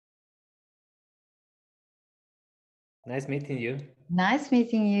Nice meeting you. Nice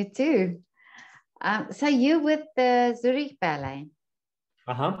meeting you too. So you with the Zurich Ballet?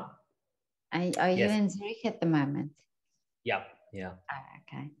 Uh-huh. Are you Yes. in Zurich at the moment? Yeah. Yeah.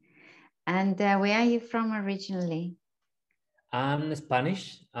 Okay. And where are you from originally? I'm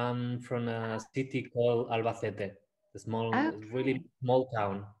Spanish. I'm from a city called Albacete, a really Okay. small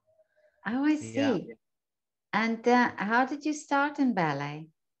town. Oh, I Yeah. see. And how did you start in ballet?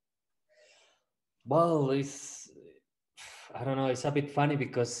 Well, I don't know, it's a bit funny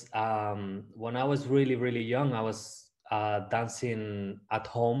because when I was really, really young, I was dancing at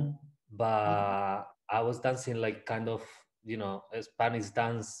home, Mhm. but I was dancing like kind of, Spanish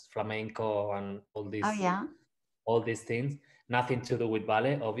dance, flamenco, and Oh, yeah. all these things. Nothing to do with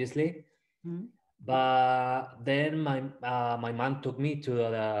ballet, obviously. Mhm. But then my mom took me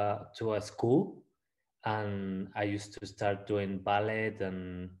to a school, and I used to start doing ballet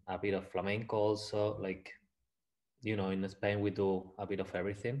and a bit of flamenco also. Like, in Spain we do a bit of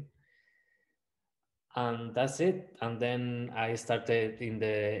everything, and that's it. And then I started in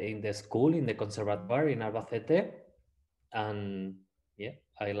the school, in the conservatoire in Albacete, and yeah,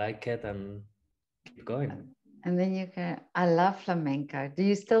 I like it and keep going. And then you go, I love flamenco. Do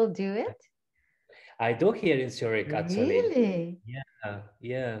you still do it? I do here in Zurich actually. Really? Yeah,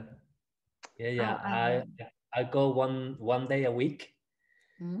 yeah. Yeah, Oh, yeah. I I love. I go one day a week.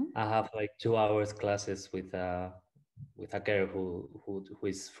 Mhm. I have like 2 hours classes with a girl who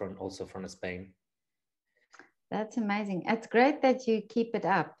is from also from Spain. That's amazing. It's great that you keep it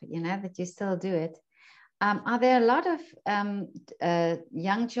up, that you still do it. Are there a lot of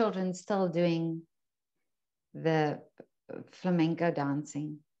young children still doing the flamenco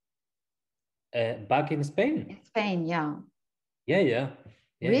dancing Back in Spain. in Spain? Yeah. Yeah, yeah,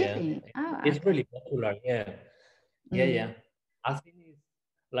 yeah, yeah. Really? Oh, It's really okay. popular. Yeah, yeah, yeah. Mm. I think it's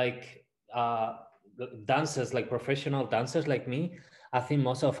like dancers, like professional dancers like me. I think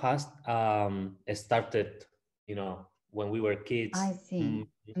most of us started, when we were kids. I see.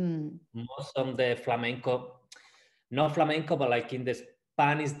 Mm. Most of the flamenco, not flamenco, but like in the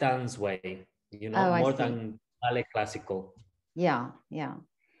Spanish dance way, Oh, I more see. than ballet classical. Yeah, yeah.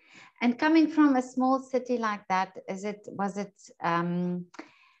 And coming from a small city like that, was it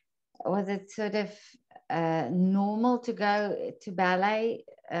sort of normal to go to ballet,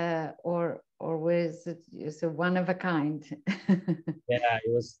 or was it one of a kind? Yeah,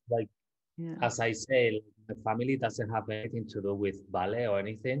 it was like, Yeah. as I say, like, the family doesn't have anything to do with ballet or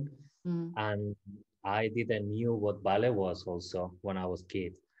anything. Mm. And I didn't knew what ballet was also when I was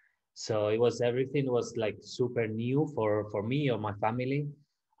kid. So everything was like super new for me or my family.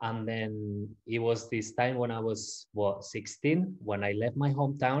 And then it was this time when I was 16, when I left my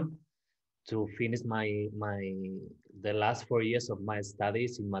hometown to finish the last 4 years of my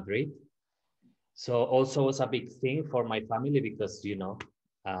studies in Madrid. So also was a big thing for my family because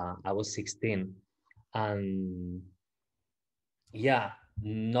I was 16, and yeah,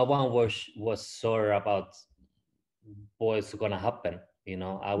 no one was sure about what's gonna happen.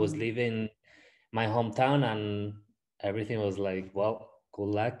 I was Mm. leaving my hometown, and everything was like, well, good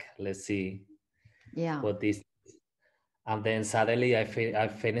luck. Let's see Yeah. what this. And then suddenly I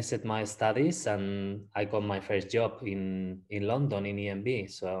finished my studies and I got my first job in London in EMB.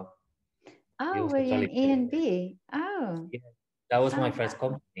 So it Oh, was were you in totally, E and B? Oh, yeah, that was my oh, first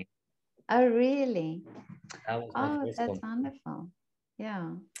company. oh, really? That was my Oh, first that's company. wonderful.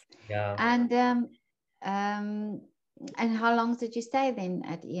 Yeah. Yeah. And um, and how long did you stay then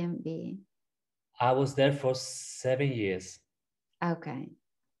at EMB? I was there for 7 years. Okay.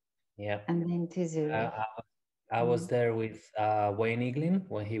 Yeah. And then to I, Zurich. I, I was Mm. there with Wayne Eglin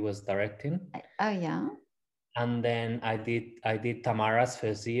when he was directing. Oh, yeah. And then I did Tamara's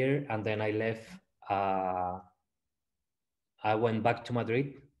first year, and then I left. Uh, I went back to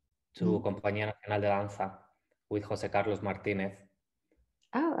Madrid to Mm. Compañía Nacional de Danza with José Carlos Martínez.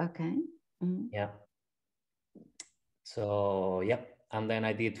 Oh, okay. Mm. Yeah. So yeah, and then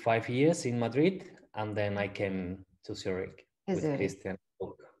I did 5 years in Madrid, and then I came to Zurich To with Zurich. Christian.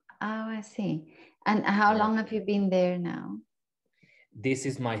 Oh, I see. And how Yeah. long have you been there now? This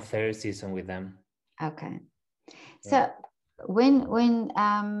is my third season with them. Okay. Yeah. So when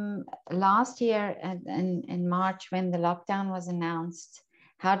last year in March, when the lockdown was announced,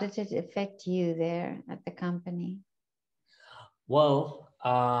 how did it affect you there at the company? Well,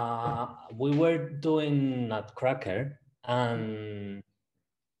 we were doing Nutcracker, and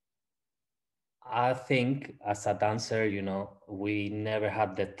I think as a dancer, we never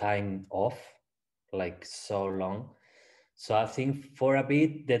had the time off, like so long. So I think for a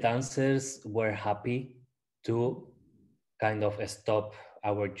bit, the dancers were happy to kind of stop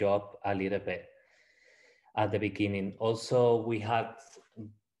our job a little bit. at the beginning. Also, we had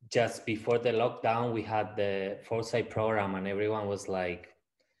just before the lockdown, we had the foresight program, and everyone was like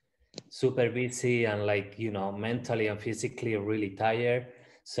super busy and like, you know, mentally and physically really tired.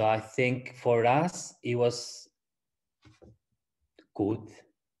 So I think for us, it was good,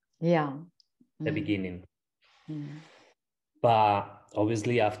 Yeah. the beginning. Mm. But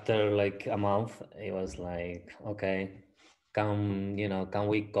obviously after like a month, it was like, okay, can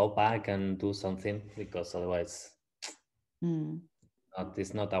we go back and do something? Because otherwise, Mm.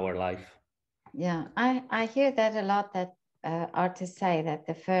 it's not our life. Yeah, I hear that a lot, that artists say that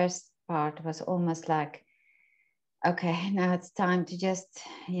the first part was almost like, okay, now it's time to just,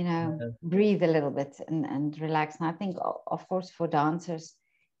 breathe a little bit and relax. And I think, of course, for dancers,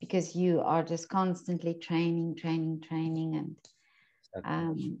 because you are just constantly training, training, training,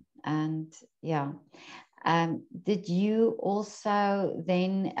 and yeah. Did you also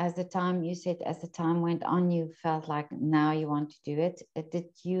then, as the time you said, as the time went on, you felt like now you want to do it? Did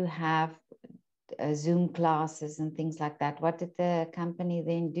you have Zoom classes and things like that? What did the company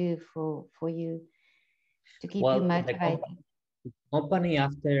then do for you to keep you Well, motivated? company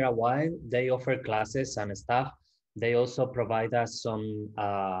after a while, they offer classes and stuff. They also provide us some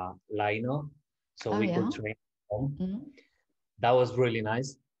lino, so Oh we yeah. could train at home. Mm-hmm. That was really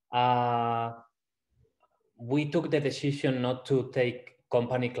nice. Uh, we took the decision not to take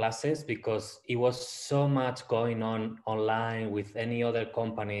company classes because it was so much going on online with any other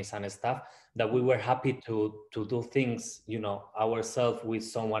companies and stuff that we were happy to do things, you know, ourselves with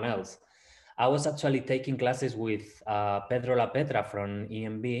someone else. I was actually taking classes with Pedro La Petra from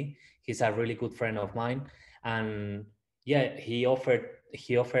EMB. He's a really good friend of mine, and yeah, he offered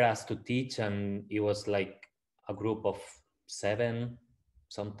us to teach, and it was like a group of 7,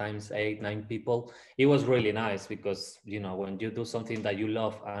 sometimes 8, 9 people. It was really nice because, you know, when you do something that you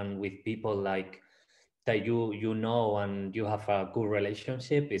love and with people like that you know and you have a good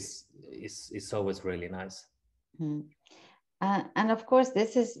relationship, is always really nice. Mm-hmm. And of course,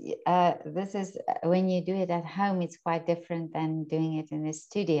 this is when you do it at home, it's quite different than doing it in a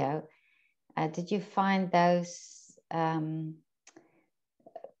studio. Did you find those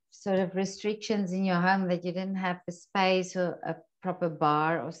sort of restrictions in your home, that you didn't have the space or a proper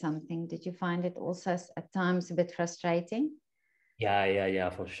bar or something? Did you find it also at times a bit frustrating? Yeah,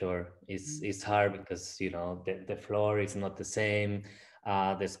 for sure. It's hard because, you know, the floor is not the same.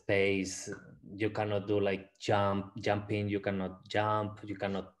 The space, you cannot do like jumping. You cannot jump. You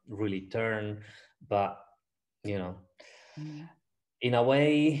cannot really turn. But, you know, Mm. in a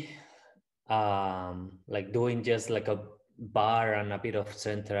way, like doing just like a bar and a bit of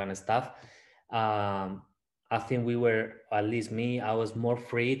center and stuff. Um, I think we were, at least me, I was more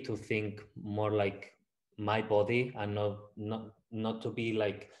free to think more like my body and not to be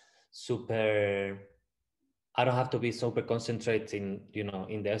like super. I don't have to be super concentrated in, you know,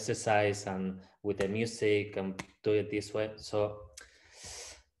 in the exercise and with the music and do it this way. So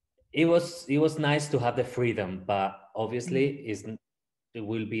it was nice to have the freedom, but obviously Mm. it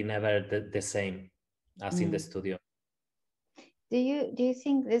will be never the same as in the Mm. studio. Do you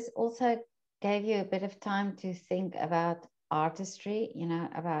think this also gave you a bit of time to think about artistry,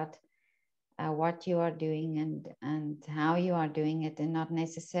 about what you are doing and how you are doing it, and not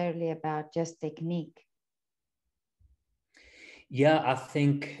necessarily about just technique? Yeah,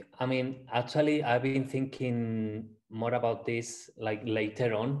 I mean, actually, I've been thinking more about this like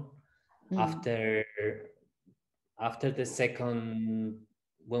later on, Mm. after the second,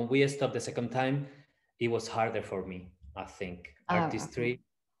 when we stopped the second time, it was harder for me, I think. Oh, okay. Artistry.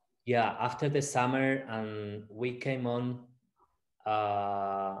 Yeah, after the summer, and we came on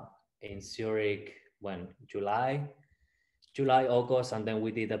uh, in Zurich when July, August, and then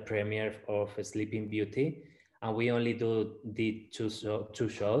we did a premiere of Sleeping Beauty, and we only did two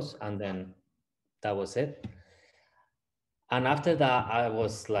shows, and then that was it. And after that, I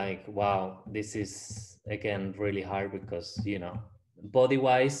was like, wow, this is again really hard because, you know, body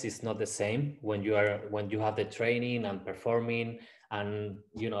wise, it's not the same when you have the training and performing, and,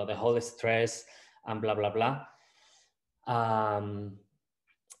 you know, the whole stress and blah blah blah. Um,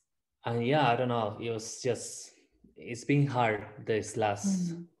 and yeah, I don't know. It's been hard this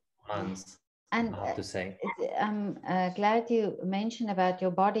last Mm. months, I And have to say. I'm glad you mentioned about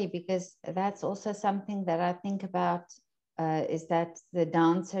your body, because that's also something that I think about, is that the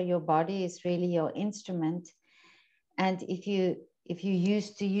dancer, your body is really your instrument. And if you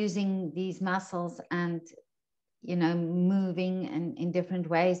used to using these muscles and moving in different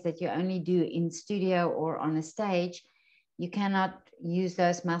ways that you only do in studio or on a stage, you cannot use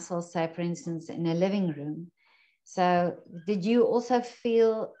those muscles, say for instance in a living room. So did you also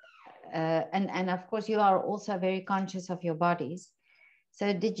feel and of course you are also very conscious of your bodies.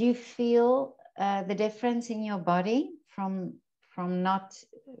 So did you feel the difference in your body from not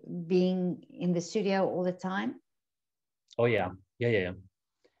being in the studio all the time? Oh yeah.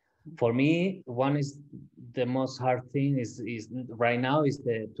 For me, one is the most hard thing is right now is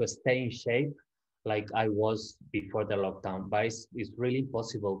to stay in shape like I was before the lockdown, but it's really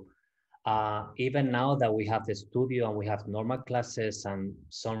impossible. Even now that we have the studio and we have normal classes and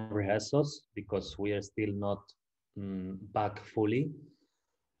some rehearsals because we are still not back fully,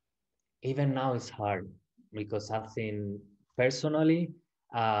 even now it's hard because I think personally,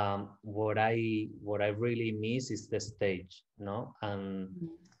 what I really miss is the stage, no, and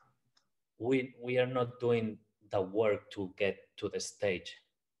we are not doing the work to get to the stage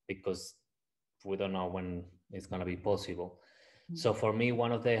because we don't know when it's gonna be possible. So for me,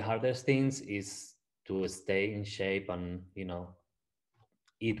 one of the hardest things is to stay in shape and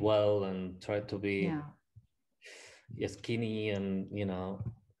eat well and try to be Yeah, skinny and yeah.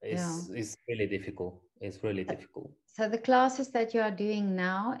 it's really difficult. It's really Uh, difficult. So the classes that you are doing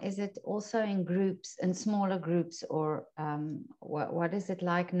now, is it also in groups, in smaller groups, or what is it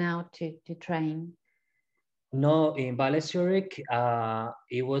like now to train? No, in Ballet Zurich,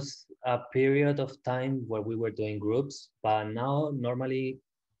 it was a period of time where we were doing groups, but now normally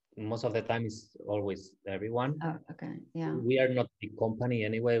most of the time it's always everyone. Oh, okay, yeah. We are not a company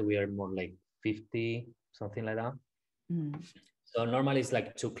anyway. We are more like 50, something like that. Mm. So normally it's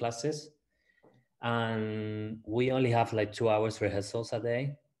like two classes, and we only have like 2 hours rehearsals a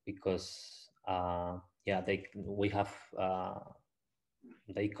day because yeah, we have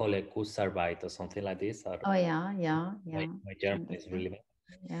they call it Kursarbeit or something like this. Or Oh, yeah, yeah, my, yeah. my German is Understand. really bad.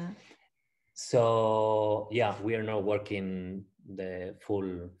 Yeah. So yeah, we are not working the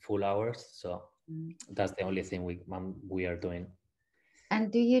full hours. So Mm. that's the only thing we are doing.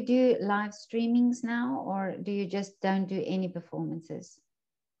 And do you do live streamings now, or do you just don't do any performances?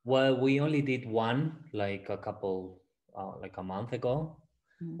 Well, we only did one like like a month ago.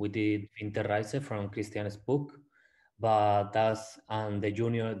 Mm. We did Winterreise from Christian's book, but that's and the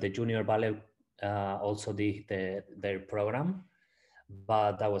junior ballet also did their program,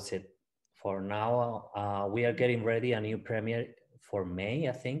 but that was it for now. We are getting ready a new premiere for May,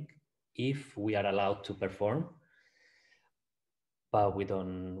 I think, if we are allowed to perform, but we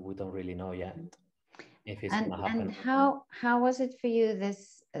don't really know yet if it's And gonna happen. and how was it for you,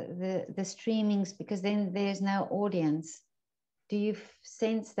 this the streamings, because then there's no audience? Do you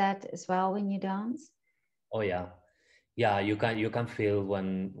sense that as well when you dance? Oh yeah, you can feel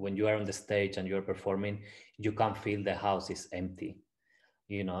when you are on the stage and you're performing, you can feel the house is empty.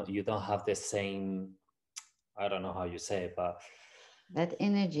 You don't have the same, I don't know how you say it, but That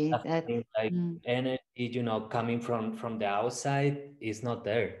energy, that that thing like mm, energy, coming from the outside is not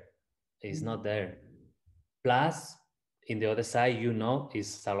there. It's mm, not there. Plus, in the other side,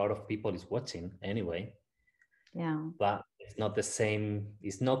 is a lot of people is watching anyway, yeah, but it's not the same.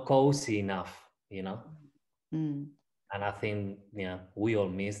 It's not cozy enough. mm, And I think, yeah, we all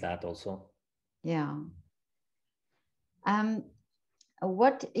miss that also. yeah. Um,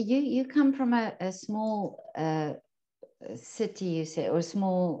 what you come from a small city, you say, or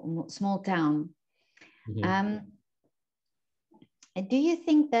small town. Mhm. Um, do you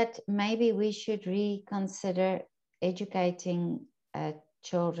think that maybe we should reconsider educating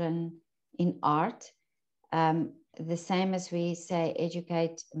children in art, the same as we say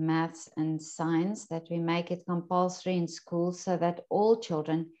educate maths and science, that we make it compulsory in schools so that all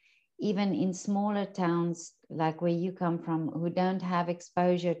children, even in smaller towns like where you come from, who don't have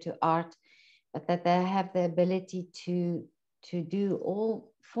exposure to art, but that they have the ability to do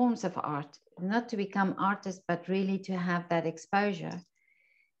all forms of art, not to become artists, but really to have that exposure.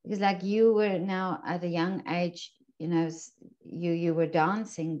 Because like you were now at a young age, you were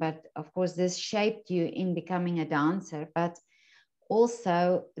dancing, but of course this shaped you in becoming a dancer, but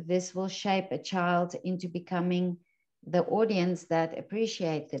also this will shape a child into becoming the audience that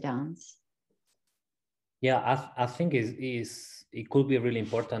appreciate the dance. Yeah, I think it could be really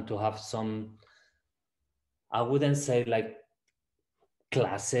important to have some, I wouldn't say like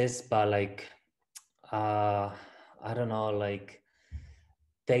classes, but like uh I don't know, like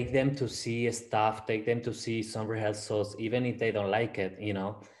take them to see stuff, take them to see some rehearsals, even if they don't like it.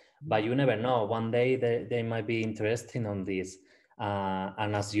 But you never know. One day they might be interested on this.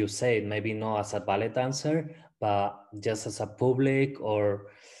 And as you said, maybe not as a ballet dancer, but just as a public, or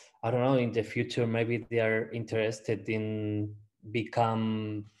I don't know, in the future, maybe they are interested in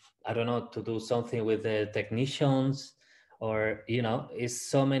become, I don't know, to do something with the technicians, or, it's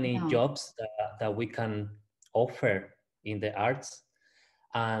so many Yeah, jobs that we can offer in the arts.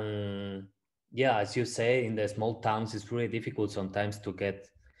 And yeah, as you say, in the small towns, it's really difficult sometimes to get,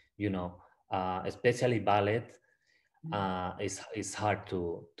 you know, especially ballet. It's hard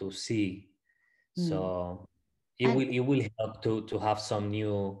to see. Mm. So And it will help to have some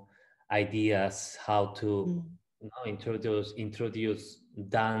new ideas how to, mm, you know, introduce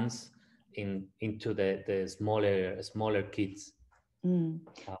dance into the smaller kids, mm.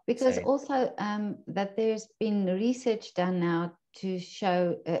 I would Because say. also that there's been research done now to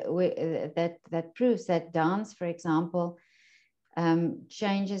show that proves that dance, for example,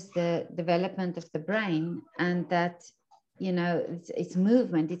 changes the development of the brain, and that it's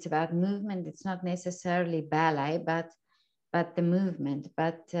movement. It's about movement. It's not necessarily ballet, but the movement.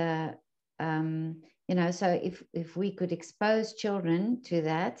 But so if we could expose children to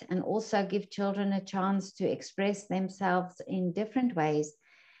that, and also give children a chance to express themselves in different ways,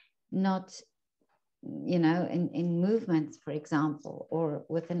 not in movements, for example, or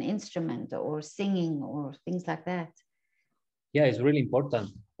with an instrument or singing or things like that. Yeah, it's really important.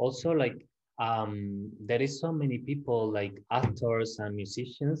 Also, like there is so many people like actors and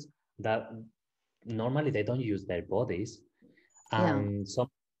musicians that normally they don't use their bodies, Yeah.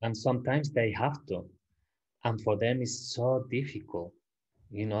 and sometimes they have to, and for them it's so difficult,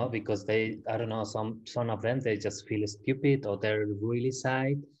 you know, because they, I don't know, some of them they just feel stupid or they're really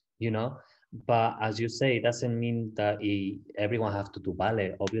shy, you know. But as you say, it doesn't mean that everyone has to do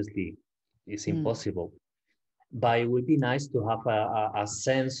ballet. Obviously, it's Mm. impossible, but it would be nice to have a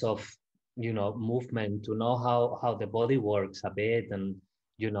sense of, you know, movement, to know how the body works a bit, and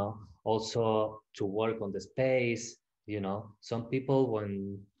you know, also to work on the space. You know, some people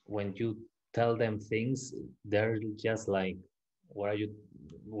when you tell them things, they're just like, what are you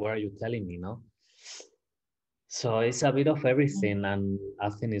telling me, no? So it's a bit of Mm. everything, and I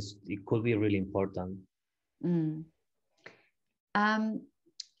think it could be really important. Mm. Um,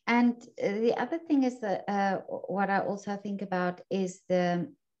 and the other thing is that what I also think about is the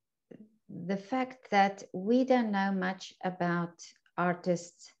fact that we don't know much about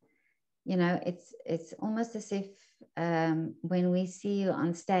artists. It's almost as if when we see you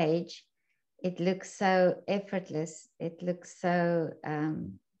on stage, it looks so effortless. It looks so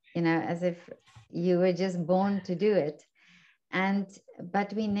as if you were just born to do it. And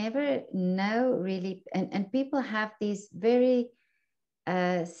but we never know really, and people have these very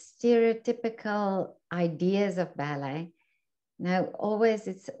stereotypical ideas of ballet. Now,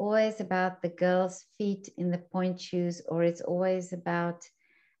 it's always about the girl's feet in the point shoes, or it's always about,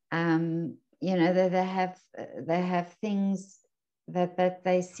 that they have things that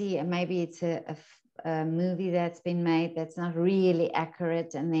they see, and maybe it's a movie that's been made that's not really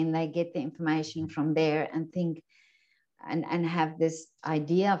accurate, and then they get the information from there and think and have this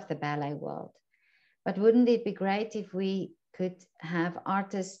idea of the ballet world. But wouldn't it be great if we could have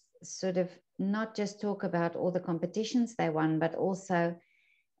artists sort of not just talk about all the competitions they won, but also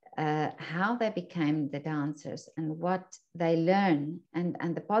how they became the dancers and what they learn,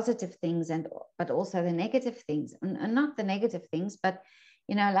 and the positive things, but also the negative things, and not the negative things, but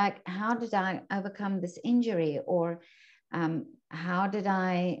like, how did I overcome this injury, or how did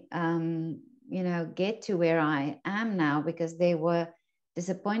I get to where I am now, because there were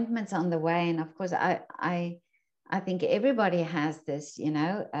disappointments on the way. And of course, I think everybody has this,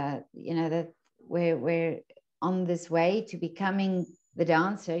 that we're on this way to becoming the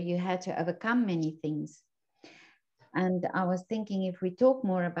dancer. You had to overcome many things. And I was thinking, if we talk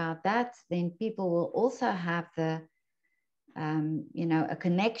more about that, then people will also have a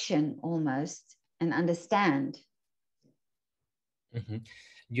connection almost, and understand. Hmm.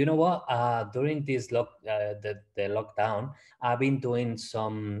 You know what? During this the lockdown, I've been doing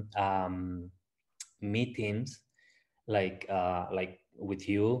some meetings, like with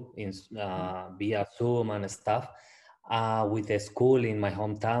you in via Zoom and stuff, with the school in my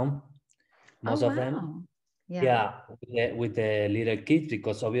hometown. Oh, Most of them, wow. Yeah. yeah, with the little kids,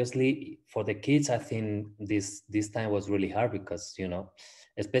 because obviously for the kids, I think this time was really hard because, you know,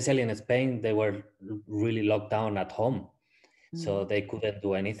 especially in Spain, they were really locked down at home, Mm. so they couldn't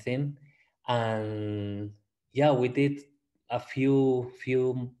do anything. And yeah, we did a few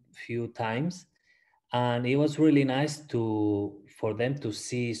times, and it was really nice for them to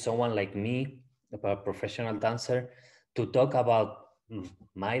see someone like me, a professional dancer, to talk about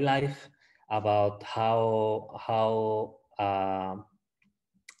my life, about how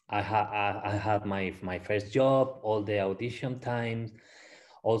I had my first job, all the audition times,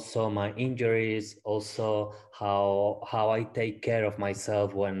 also my injuries, also how I take care of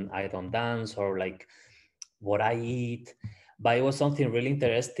myself when I don't dance, or like what I eat. But it was something really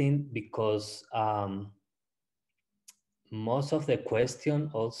interesting because most of the question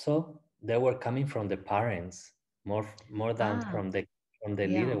also they were coming from the parents more than Ah, from the yeah,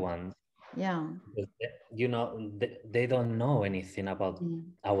 little ones. yeah. Because they don't know anything about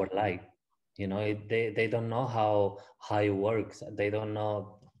Mm, our life. They don't know how it works. They don't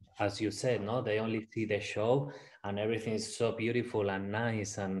know, as you said, no, they only see the show and everything is so beautiful and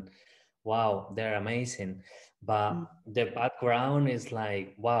nice and wow, they're amazing. mm, But the background is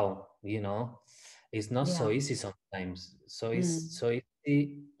like, wow, it's not yeah. so easy sometimes. So it's Mm, so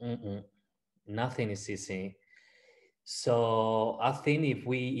easy. Nothing is easy. So I think if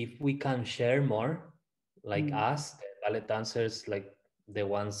we can share more, like mm, us, the ballet dancers, like the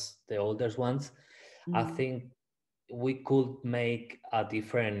older ones, I mm. think we could make a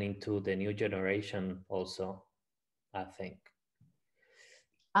difference into the new generation also, I think.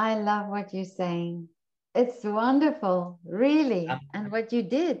 I love what you're saying. It's wonderful, really. Um, And what you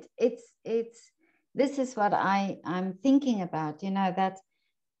did, this is what I'm thinking about, that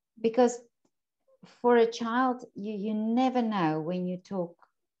because for a child, you never know when you talk,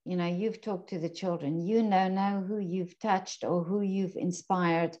 you've talked to the children, know who you've touched or who you've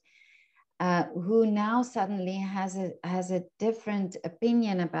inspired, who now suddenly has a different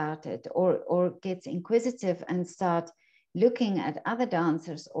opinion about it, or gets inquisitive and start looking at other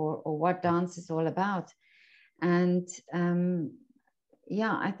dancers, or what dance is all about. And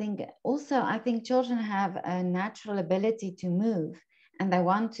yeah, I think children have a natural ability to move, and they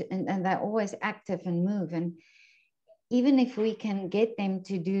want to, and they're always active and move. And even if we can get them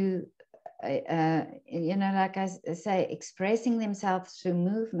to do like I say, expressing themselves through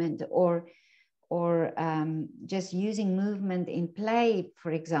movement, or just using movement in play,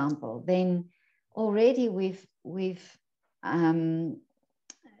 for example, then already we've um,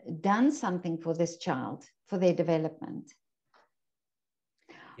 done something for this child, for their development.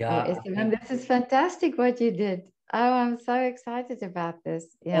 Oh, yeah, I Esteban, think. this is fantastic what you did. Oh, I'm so excited about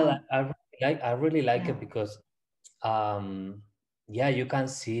this. Well, Yeah, I really like yeah, it because um yeah, you can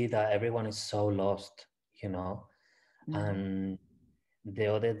see that everyone is so lost, you know. mm, And the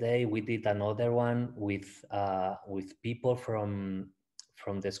other day we did another one with people from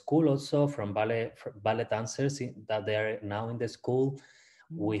the school, also from ballet dancers that they are now in the school,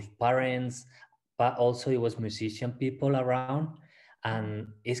 mm, with parents, but also it was musician people around, mm, and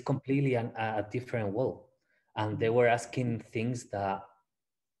it's completely a different world. And they mm, were asking things that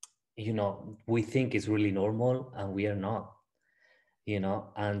we think is really normal and we are not,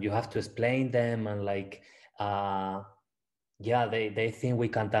 and you have to explain them, and like uh yeah, they think we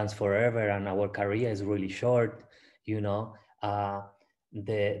can dance forever and our career is really short, you know uh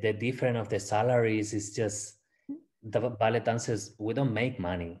the difference of the salaries is just, the ballet dancers, we don't make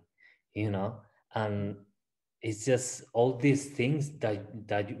money, you know and it's just all these things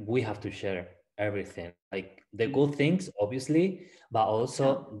that we have to share everything, like the mm. good things obviously, but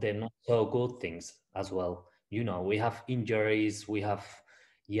Yeah, also the not so good things as well. We have injuries, we have,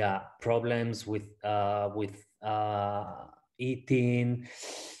 yeah, problems with eating.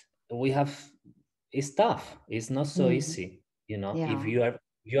 We have, it's tough, it's not so mm, easy. If yeah,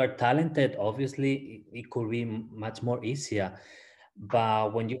 you are talented, obviously it could be much more easier,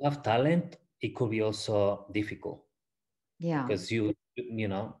 but when you have talent, it could be also difficult, yeah. because you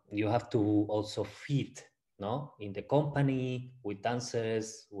have to also fit, no, in the company, with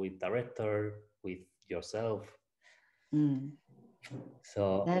dancers, with director, with yourself. Mm.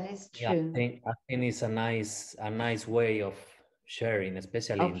 So That is yeah, I true. think I think it's a nice way of sharing,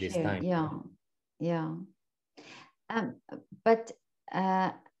 especially in Of this sharing, time. yeah, yeah. Um, but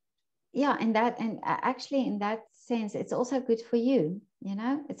uh, yeah, actually, in that sense, it's also good for you.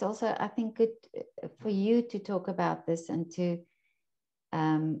 It's also, I think, good for you to talk about this, and to,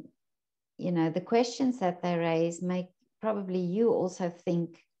 um, the questions that they raise make probably you also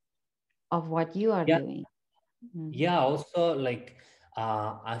think of what you are Yeah, doing. Mm, yeah. Also, like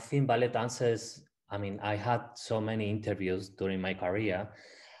I think ballet dancers. I mean, I had so many interviews during my career,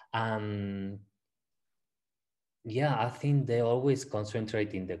 and yeah, I think they always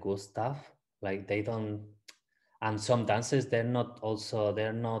concentrate in the good stuff. Like they don't, and some dancers, they're not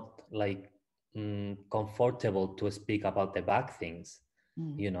like comfortable to speak about the bad things,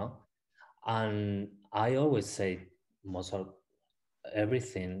 mm, you know. And I always say most of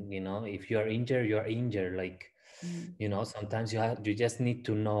everything, if you are injured, you are injured. Like, mm, sometimes you just need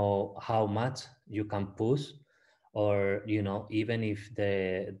to know how much you can push, or even if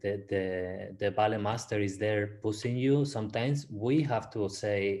the ballet master is there pushing you, sometimes we have to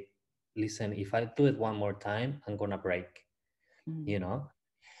say, listen, if I do it one more time, I'm gonna break, mm, you know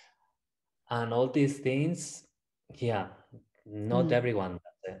and all these things. Yeah, not mm. everyone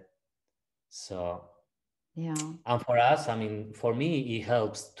does it. So Yeah. And for us, I mean, for me, it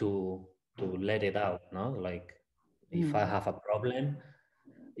helps to let it out, no? Like if I Mm. have a problem,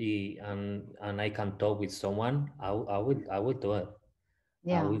 and I can talk with someone, I would do it.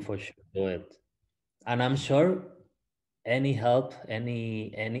 I Yeah. will for sure do it. And I'm sure any help,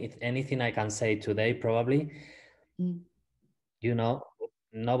 anything I can say today, probably, Mm. you know,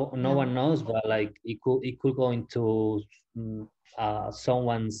 no Yeah. one knows, but like it could go into mm,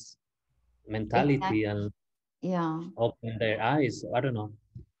 someone's mentality Exactly. and Yeah. open their eyes. I don't know.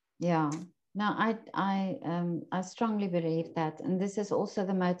 Yeah. No, I strongly believe that, and this is also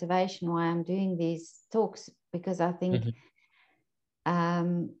the motivation why I'm doing these talks, because I think Mhm.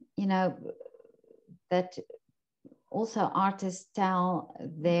 you know that also artists tell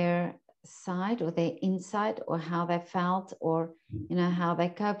their side or their insight or how they felt, or how they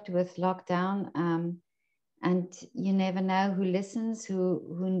coped with lockdown, and you never know who listens,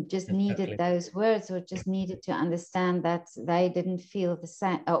 who just needed Exactly. those words, or just needed to understand that they didn't feel the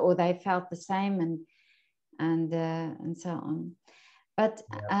same, or they felt the same, and so on. But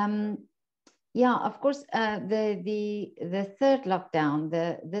Yeah. yeah, of course, the third lockdown,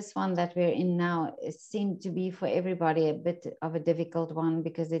 this one that we're in now, it seemed to be for everybody a bit of a difficult one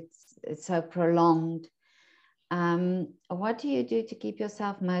because it's so prolonged. What do you do to keep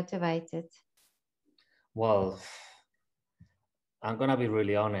yourself motivated? Well, I'm gonna be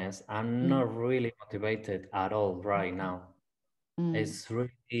really honest. I'm Mm, not really motivated at all right okay. now. Mm, It's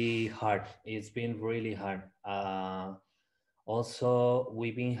really hard. It's been really hard. Also,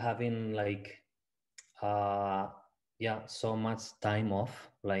 we've been having like, uh, yeah, so much time off,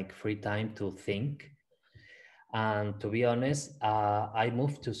 like free time to think. And to be honest, I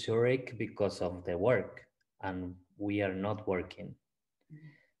moved to Zurich because of the work, and we are not working.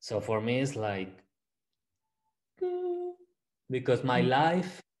 So for me, it's like, because my mm,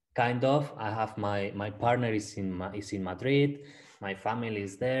 life, kind of, I have my partner is in Madrid, my family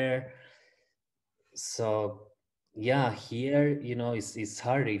is there. So yeah, here, it's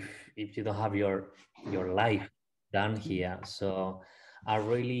hard if you don't have your life done mm. here. So I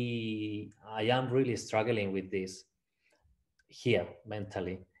am really struggling with this here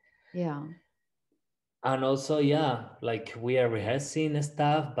mentally. Yeah. And also, yeah, like we are rehearsing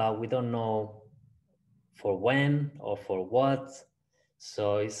stuff, but we don't know for when or for what.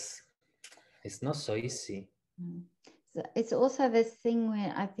 So it's not so easy. Mm. So it's also this thing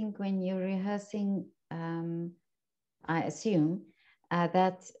where I think when you're rehearsing, I assume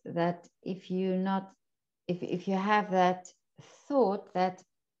that if you not if you have that thought that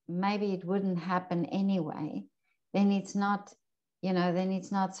maybe it wouldn't happen anyway, then it's not, then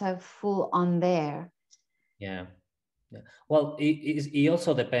it's not so full on there. Yeah. Yeah. Well, it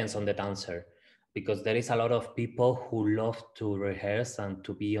also depends on the dancer, because there is a lot of people who love to rehearse and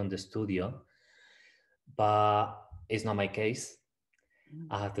to be on the studio, but it's not my case. Mm,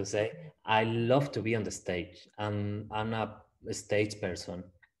 I have to say, I love to be on the stage. I'm a stage person,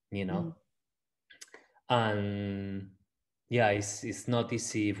 you know, mm, and yeah, it's not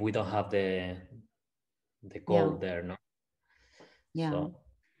easy if we don't have the yeah, goal there, no. yeah. So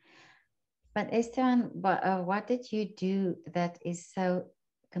But Esteban, what did you do that is so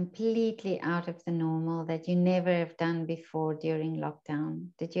completely out of the normal that you never have done before during lockdown?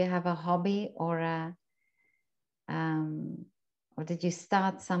 Did you have a hobby um, or did you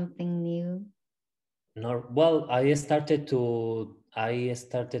start something new? no, well, I started to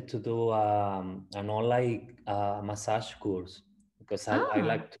do an online massage course, because I Ah,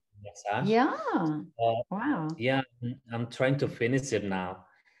 like to massage. yeah. Uh, Wow. yeah, I'm trying to finish it now,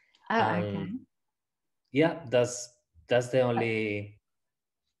 Oh, and okay. yeah, that's the Uh, only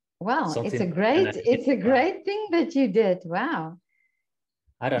Well, it's something a that I great, did. it's a great thing that you did. Wow.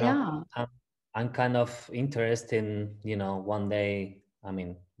 I don't know. Yeah. I'm kind of interested in, one day. I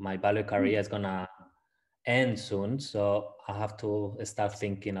mean, my ballet career Mm, is gonna end soon, so I have to start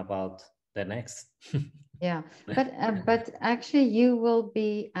thinking about the next. yeah. But actually you will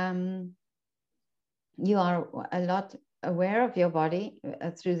be you are a lot aware of your body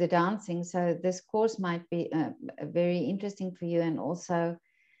through the dancing. So this course might be very interesting for you, and also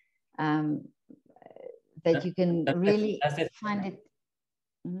um, that That, you can that's the, really that's the find it.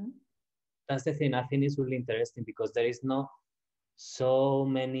 Mhm. that's the thing. I think it's really interesting because there is not so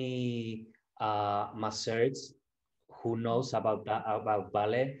many masseurs who knows about that, about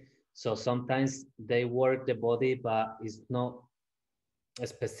ballet. So sometimes they work the body, but it's not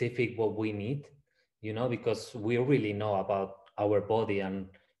specific what we need, because we really know about our body, and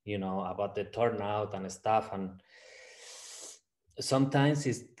about the turnout and stuff. And sometimes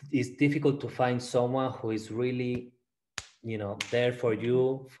it's difficult to find someone who is really, there for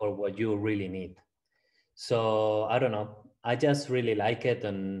you for what you really need. So I don't know. I just really like it,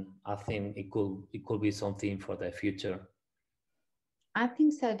 and I think it could be something for the future. I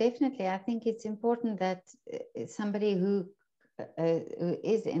think so, definitely. I think it's important that somebody who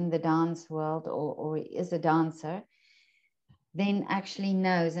is in the dance world, or is a dancer, then actually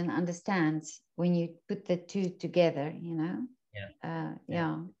knows and understands when you put the two together, you know? Yeah.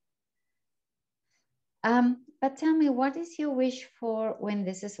 Yeah. Yeah. But tell me, what is your wish for when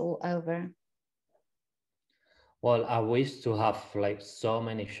this is all over? Well, I wish to have like so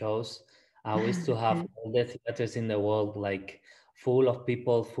many shows. I wish to have Okay. all the theaters in the world like full of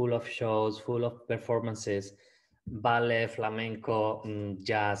people, full of shows, full of performances, ballet, flamenco,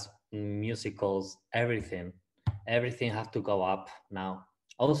 jazz, musicals, everything. Everything has to go up now.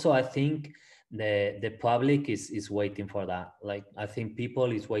 Also, I think the public is waiting for that. Like I think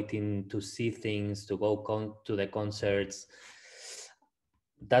people is waiting to see things, to go to the concerts.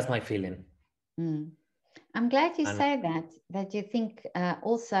 That's my feeling. Mm. I'm glad you And say that you think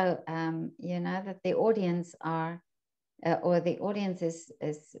also, you know, that the audience are, or the audience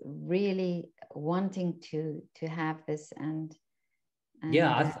is really wanting to have this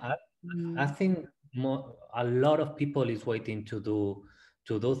yeah, and I mm, think a lot of people is waiting to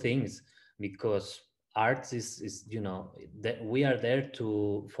do things because arts is you know that we are there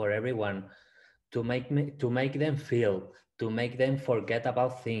to for everyone to make them feel, to make them forget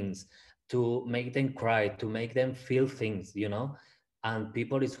about things, to make them cry, to make them feel things, you know, and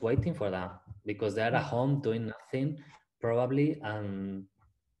people is waiting for that because they're at yeah, home doing nothing probably, and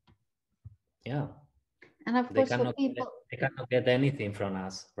yeah, and of they course for cannot people. they cannot get anything from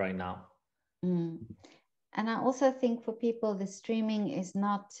us right now. Mm. And I also think for people, the streaming is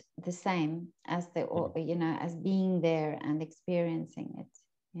not the same as you know, as being there and experiencing it.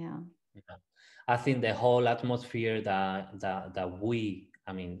 Yeah. Yeah. I think the whole atmosphere that we,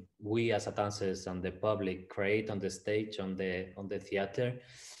 I mean, we as a dancers and the public create on the stage on the theater,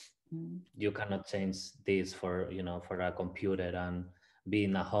 Mm. you cannot change this for you know for a computer and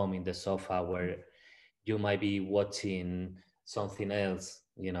being at home in the sofa where you might be watching something else,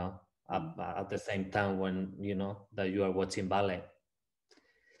 you know, Mm. at the same time when you know that you are watching ballet.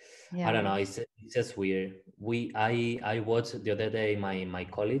 I don't Yeah. know. It's just weird. I watched the other day my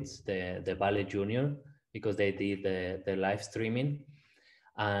colleagues the Ballet Junior because they did the live streaming,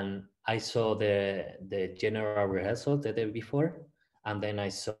 and I saw the general rehearsal the day before, and then I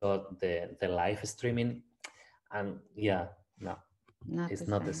saw the live streaming, and yeah, no, Not the it's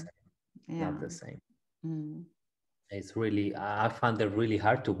not the same. same. Yeah. Not the same. Mm. It's really I found it really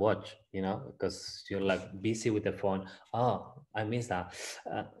hard to watch, you know, because you're like busy with the phone. Oh, I missed that.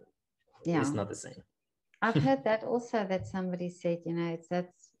 Uh, it's Yeah. not the same. I've heard that also, that somebody said, you know, it's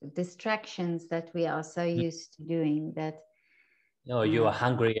that distractions that we are so used to doing that. You know, you Uh, are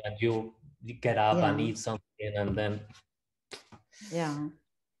hungry and you get up and yeah. eat something, and then Yeah.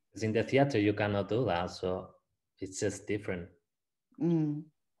 in the theater you cannot do that. So it's just different. Mm.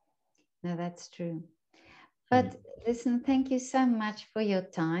 No, that's true. Mhm. But listen, thank you so much for your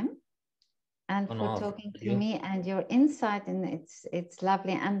time and Oh for no, talking thank to you. me and your insight. And it's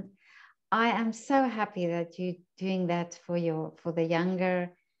lovely. And I am so happy that you're doing that for for the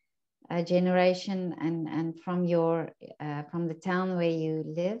younger generation and from the town where you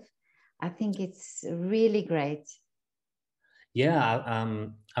live. I think it's really great. Yeah,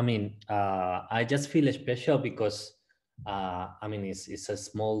 I mean, I just feel special because I mean it's a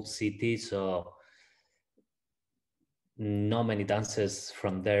small city, so not many dancers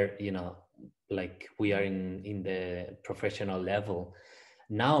from there, you know, like we are in the professional level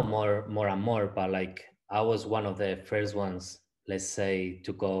now, more and more, but like I was one of the first ones, let's say,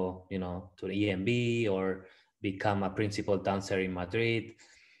 to go, you know, to the EMB or become a principal dancer in Madrid,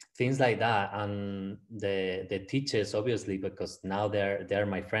 things like that. And the teachers, obviously, because now they're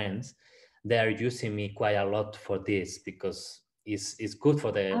my friends, they're using me quite a lot for this because it's good Oh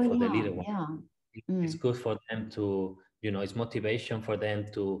for the yeah, little one. yeah. It's Mm, good for them to, you know, it's motivation for them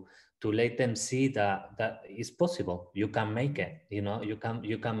to let them see that it's possible, you can make it, you know, you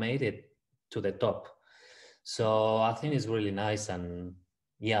can make it to the top. So I think it's really nice, and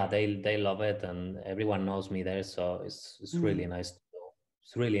yeah, they love it, and everyone knows me there, so it's really mm. nice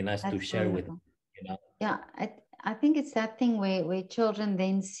it's really nice to That's share with wonderful. you know. Yeah, I think it's that thing where children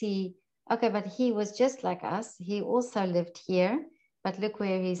then see, okay, but he was just like us. He also lived here, but look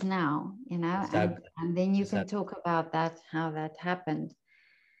where he's now, you know, Exactly. and then you can Exactly. talk about that, how that happened.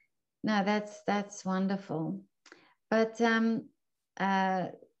 No, that's wonderful. But uh,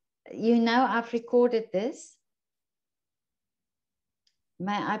 you know, I've recorded this.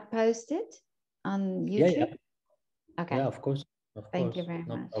 May I post it on Yeah, yeah, YouTube? yeah, Okay. of course, of Thank you course, very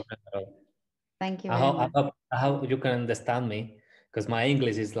no much. problem at all. Thank you very much. I hope you can understand me, because my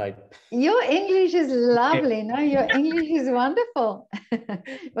English is like. Your English is lovely. No, your English is wonderful.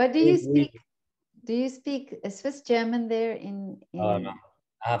 What do you speak? Do you speak Swiss German there Oh no, in?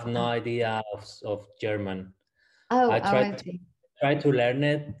 I have no idea of German. Oh, I I see. try to learn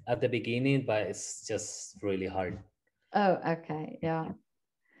it at the beginning, but it's just really hard. Oh, okay, yeah.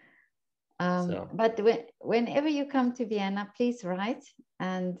 So But whenever you come to Vienna, please write,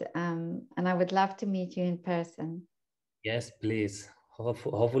 and I would love to meet you in person. yes, please.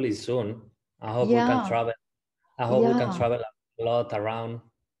 Hopefully soon. I hope we can Yeah, travel. I hope we can yeah, travel a lot around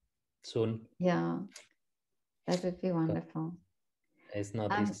soon. yeah. That would be 'Cause wonderful. it's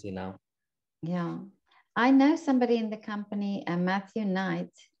not Um, easy now. yeah. I know somebody in the company, Matthew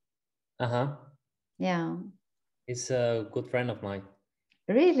Knight. Uh-huh. Yeah. He's a good friend of mine.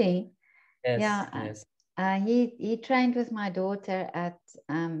 Really? Yes, Yeah. yes. He trained with my daughter at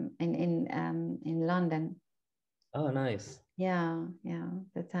in London. Oh, nice. Yeah, yeah.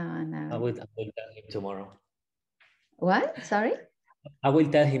 That's how I know him. I will tell him tomorrow. What? Sorry? I will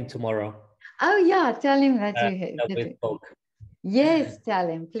tell him tomorrow Oh yeah, tell him that that did we it. spoke. Yes, tell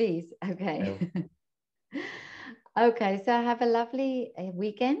him, please. Okay. So, Okay, so have a lovely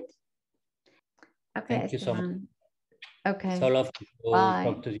weekend. Okay, thank you so much. Esteban. So Okay, lovely to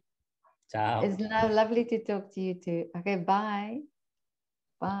talk bye. to you. Ciao. It's now lovely to talk to you too. Okay, bye.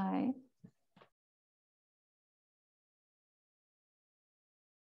 Bye.